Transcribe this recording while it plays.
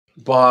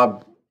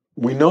Bob,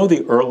 we know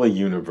the early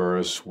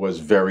universe was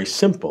very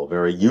simple,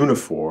 very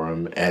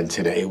uniform, and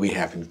today we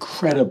have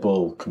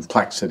incredible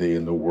complexity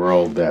in the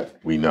world that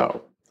we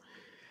know.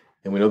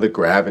 And we know the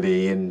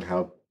gravity and how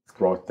it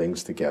brought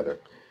things together.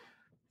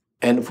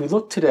 And if we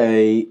look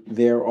today,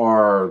 there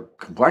are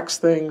complex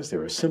things,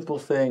 there are simple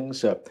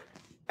things.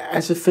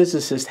 As a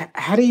physicist,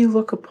 how do you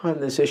look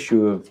upon this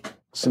issue of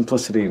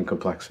simplicity and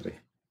complexity?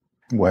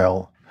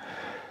 Well,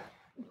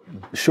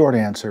 the short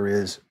answer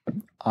is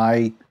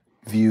I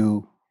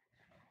view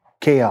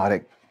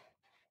chaotic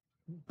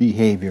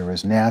behavior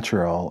as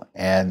natural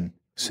and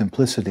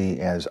simplicity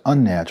as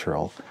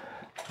unnatural,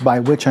 by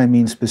which I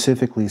mean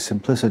specifically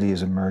simplicity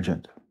is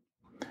emergent.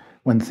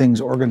 When things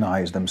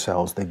organize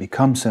themselves, they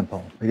become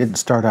simple. They didn't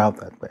start out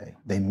that way.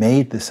 They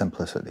made the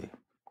simplicity.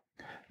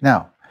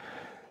 Now,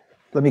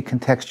 let me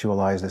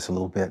contextualize this a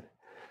little bit.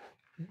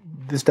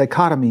 This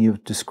dichotomy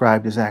you've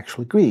described is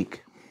actually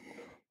Greek.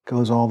 It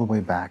goes all the way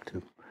back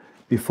to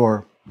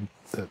before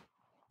the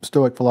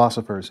Stoic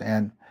philosophers,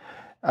 and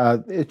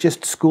it's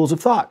just schools of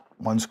thought.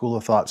 One school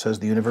of thought says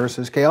the universe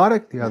is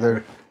chaotic. The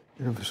other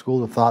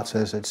school of thought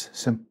says it's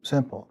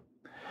simple.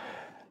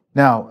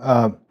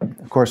 Now,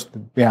 of course,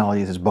 the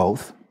reality is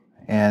both,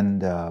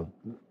 and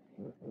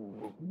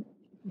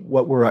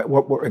what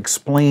we're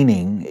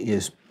explaining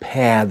is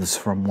paths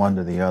from one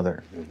to the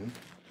other. Mm-hmm.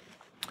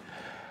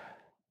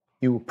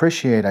 You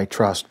appreciate, I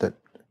trust, that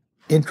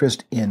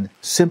interest in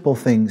simple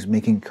things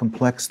making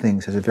complex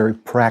things has a very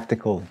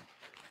practical,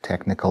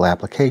 technical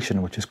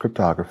application, which is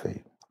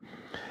cryptography.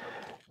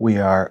 We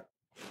are,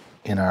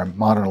 in our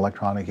modern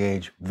electronic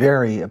age,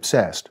 very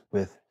obsessed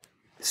with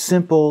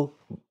simple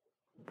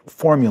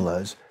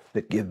formulas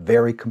that give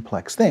very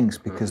complex things,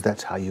 because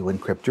that's how you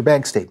encrypt your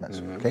bank statements.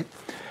 Mm-hmm. Okay?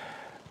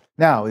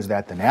 Now, is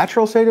that the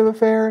natural state of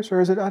affairs, or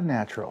is it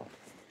unnatural?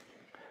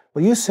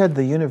 Well, you said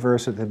the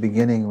universe at the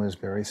beginning was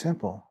very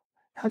simple.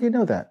 How do you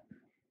know that?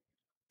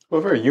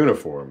 Well, very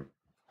uniform.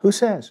 Who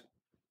says?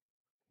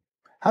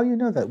 How do you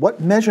know that? What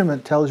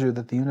measurement tells you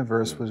that the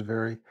universe was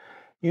very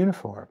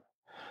uniform?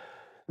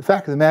 The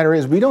fact of the matter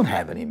is we don't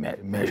have any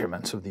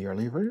measurements of the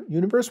early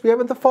universe. We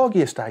haven't the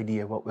foggiest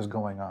idea what was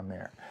going on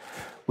there.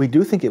 We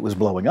do think it was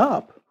blowing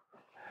up.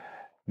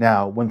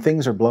 Now, when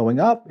things are blowing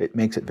up, it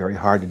makes it very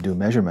hard to do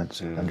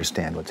measurements and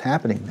understand what's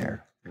happening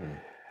there.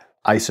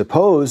 I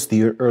suppose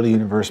the early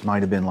universe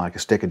might have been like a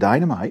stick of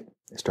dynamite.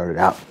 It started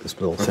out this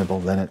little simple,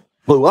 then it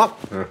blew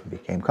up, it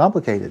became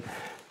complicated.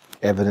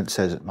 Evidence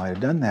says it might have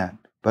done that.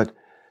 But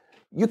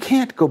you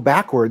can't go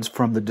backwards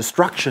from the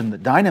destruction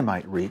that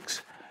dynamite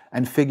wreaks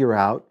and figure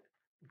out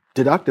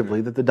deductively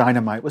that the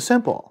dynamite was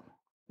simple.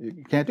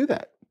 You can't do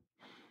that.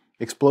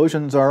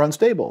 Explosions are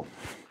unstable.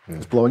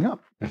 It's blowing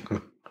up.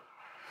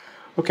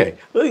 Okay.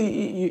 Well,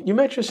 you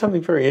mentioned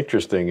something very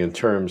interesting in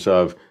terms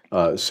of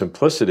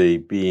simplicity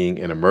being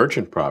an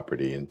emergent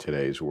property in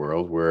today's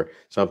world, where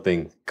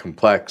something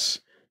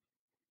complex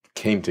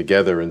came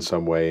together in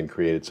some way and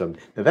created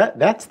something. Now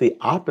that's the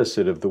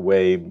opposite of the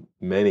way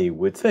many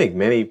would think.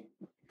 Many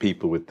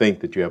people would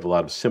think that you have a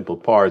lot of simple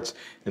parts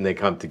and they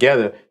come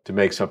together to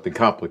make something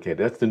complicated.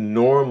 That's the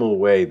normal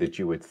way that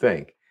you would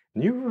think.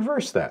 And you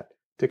reverse that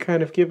to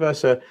kind of give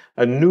us a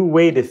new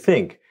way to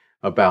think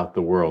about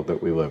the world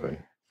that we live in.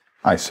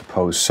 I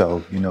suppose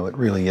so. You know, it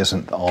really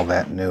isn't all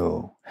that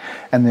new.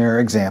 And there are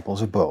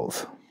examples of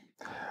both.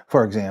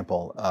 For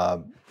example,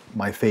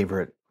 my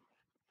favorite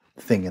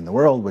thing in the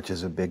world, which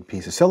is a big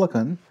piece of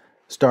silicon,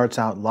 starts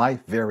out life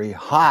very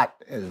hot,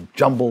 as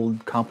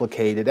jumbled,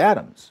 complicated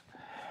atoms.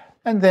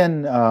 And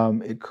then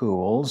it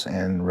cools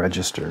and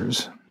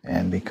registers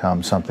and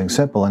becomes something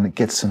simple, and it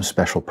gets some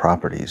special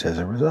properties as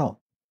a result.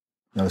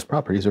 Now, those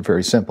properties are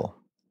very simple.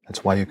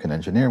 That's why you can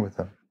engineer with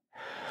them.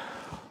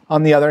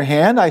 On the other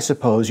hand, I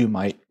suppose you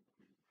might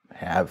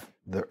have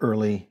the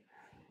early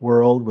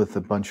world with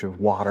a bunch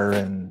of water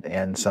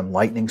and some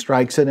lightning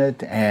strikes in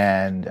it,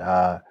 and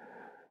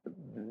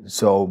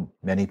so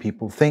many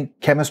people think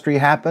chemistry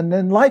happened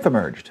and life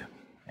emerged,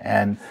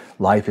 and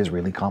life is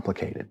really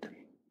complicated.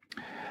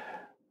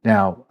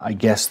 Now, I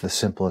guess the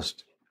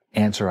simplest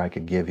answer I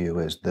could give you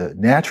is the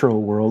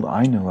natural world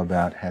I know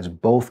about has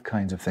both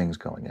kinds of things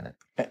going in it.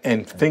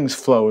 And things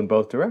flow in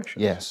both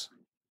directions. Yes.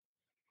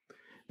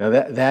 Now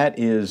that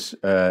is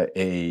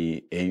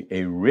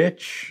a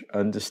rich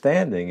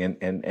understanding,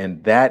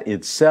 and that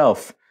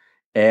itself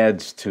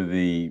adds to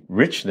the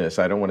richness.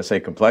 I don't want to say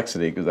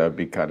complexity, because that would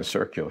be kind of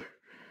circular.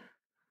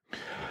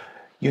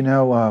 You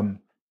know,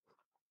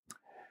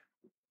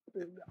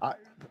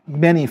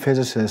 many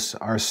physicists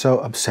are so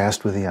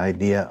obsessed with the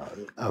idea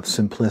of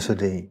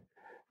simplicity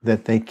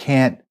that they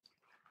can't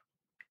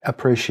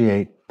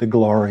appreciate the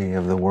glory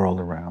of the world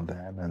around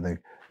them and the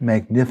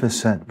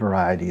magnificent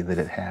variety that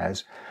it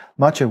has,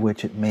 much of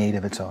which it made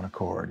of its own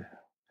accord.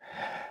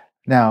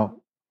 Now,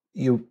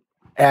 you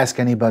ask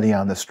anybody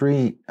on the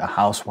street, a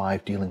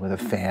housewife dealing with a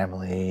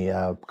family,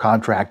 a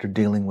contractor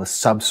dealing with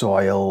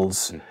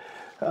subsoils,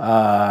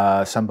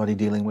 somebody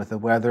dealing with the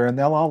weather, and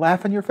they'll all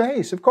laugh in your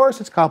face. Of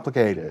course it's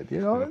complicated.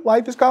 You know,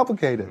 life is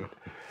complicated.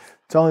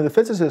 It's only the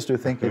physicists who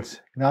think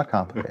it's not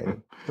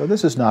complicated. So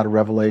this is not a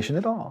revelation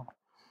at all.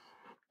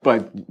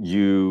 But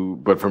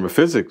from a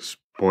physics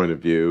point of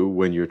view,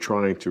 when you're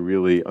trying to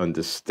really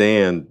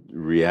understand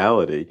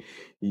reality,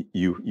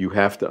 you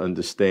have to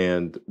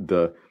understand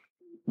the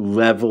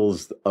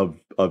levels of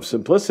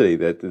simplicity.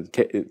 That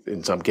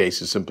in some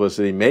cases,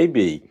 simplicity may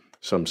be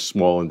some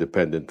small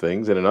independent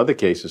things, and in other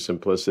cases,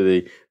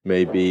 simplicity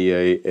may be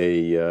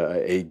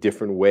a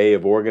different way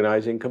of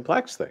organizing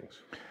complex things.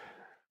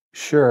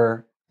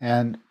 Sure,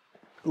 and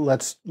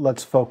let's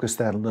focus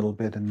that a little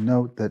bit and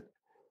note that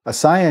a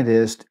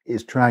scientist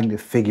is trying to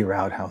figure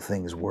out how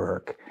things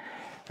work,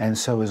 and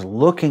so is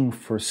looking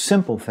for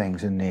simple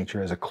things in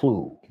nature as a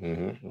clue.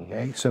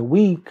 Okay? So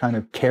we kind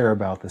of care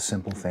about the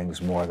simple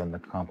things more than the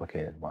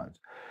complicated ones.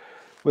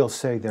 We'll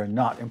say they're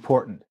not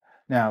important.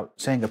 Now,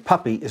 saying a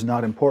puppy is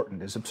not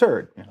important is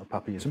absurd. You know, a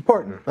puppy is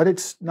important, but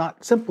it's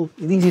not simple,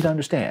 it's easy to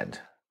understand.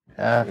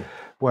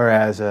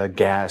 Whereas a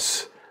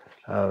gas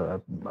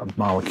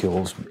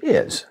molecules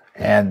is.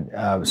 And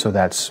so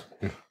that's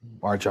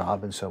our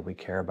job, and so we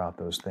care about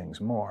those things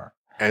more.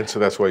 And so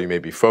that's why you may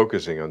be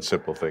focusing on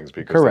simple things,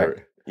 because Correct.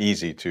 They're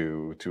easy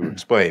to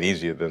explain,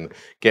 easier than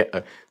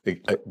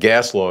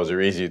gas laws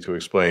are easier to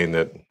explain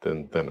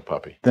than a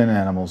puppy. Than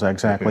animals,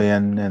 exactly.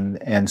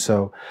 And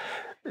so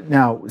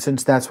now,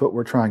 since that's what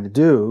we're trying to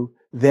do,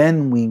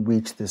 then we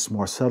reach this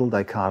more subtle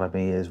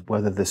dichotomy, is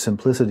whether the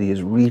simplicity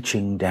is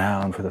reaching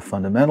down for the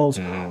fundamentals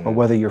or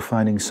whether you're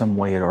finding some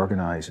way it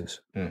organizes.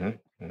 And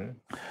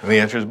the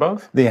answer is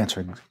both? The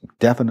answer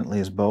definitely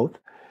is both.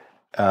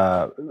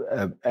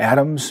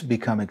 Atoms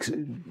become,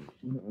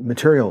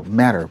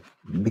 matter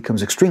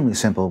becomes extremely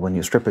simple when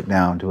you strip it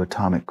down to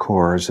atomic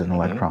cores and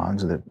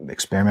electrons. The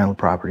experimental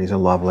properties are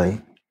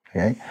lovely.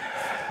 Okay.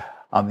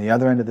 On the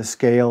other end of the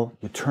scale,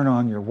 you turn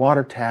on your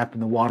water tap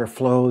and the water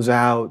flows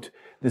out.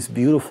 This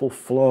beautiful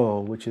flow,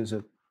 which is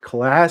a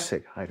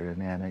classic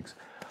hydrodynamics.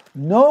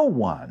 No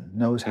one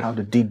knows how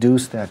to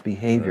deduce that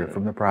behavior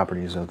from the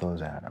properties of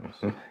those atoms.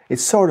 It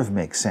sort of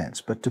makes sense,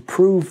 but to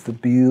prove the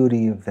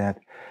beauty of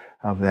that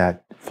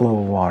flow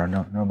of water,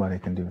 nobody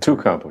can do it. Too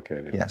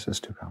complicated. Yes, it's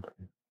too complicated.